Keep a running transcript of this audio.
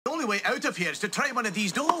way out of here is to try one of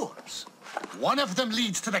these doors. One of them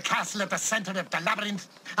leads to the castle at the center of the labyrinth,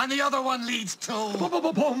 and the other one leads to...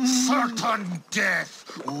 certain death.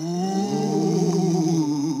 Ooh.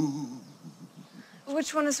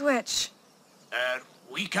 Which one is which?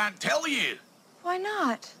 We can't tell you. Why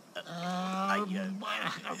not?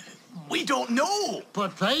 We don't know.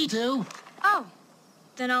 But they do. Oh,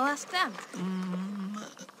 then I'll ask them.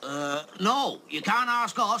 No, you can't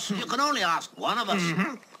ask us. You can only ask one of us.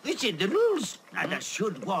 It's in the rules. And I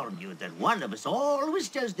should warn you that one of us always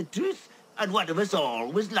tells the truth and one of us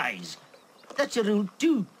always lies. That's a rule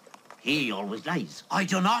too. He always lies. I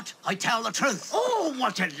do not. I tell the truth. Oh,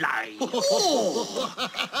 what a lie.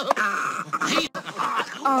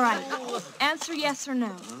 All right. Answer yes or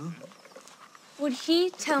no. Would he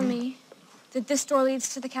tell me that this door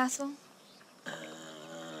leads to the castle?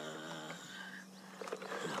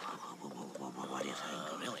 What do you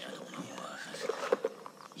think? Really, I don't know.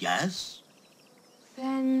 Yes?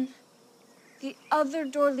 Then the other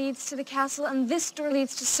door leads to the castle and this door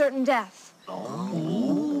leads to certain death.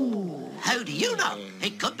 Oh. How do you know? He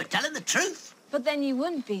could be telling the truth. But then you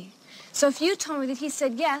wouldn't be. So if you told me that he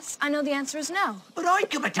said yes, I know the answer is no. But I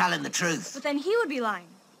could be telling the truth. But then he would be lying.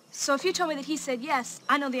 So if you told me that he said yes,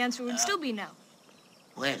 I know the answer would still be no.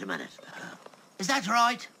 Wait a minute. Is that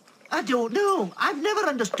right? I don't know. I've never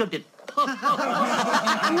understood it. No,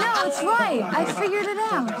 it's right. I figured it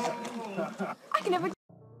out. I can never...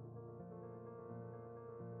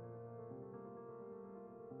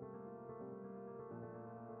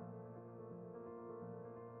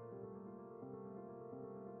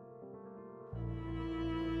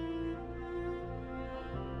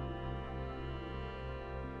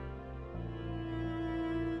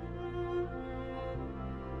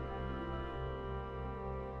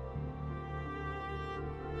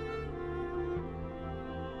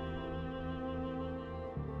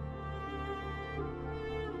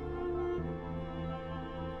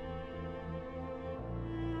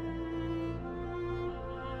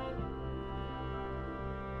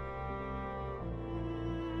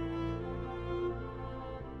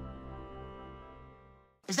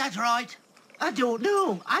 Is that right? I don't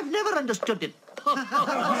know. I've never understood it. No,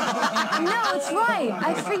 it's right.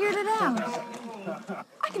 I figured it out.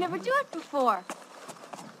 I can never do it before.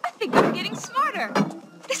 I think I'm getting smarter.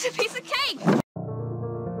 It's a piece of cake.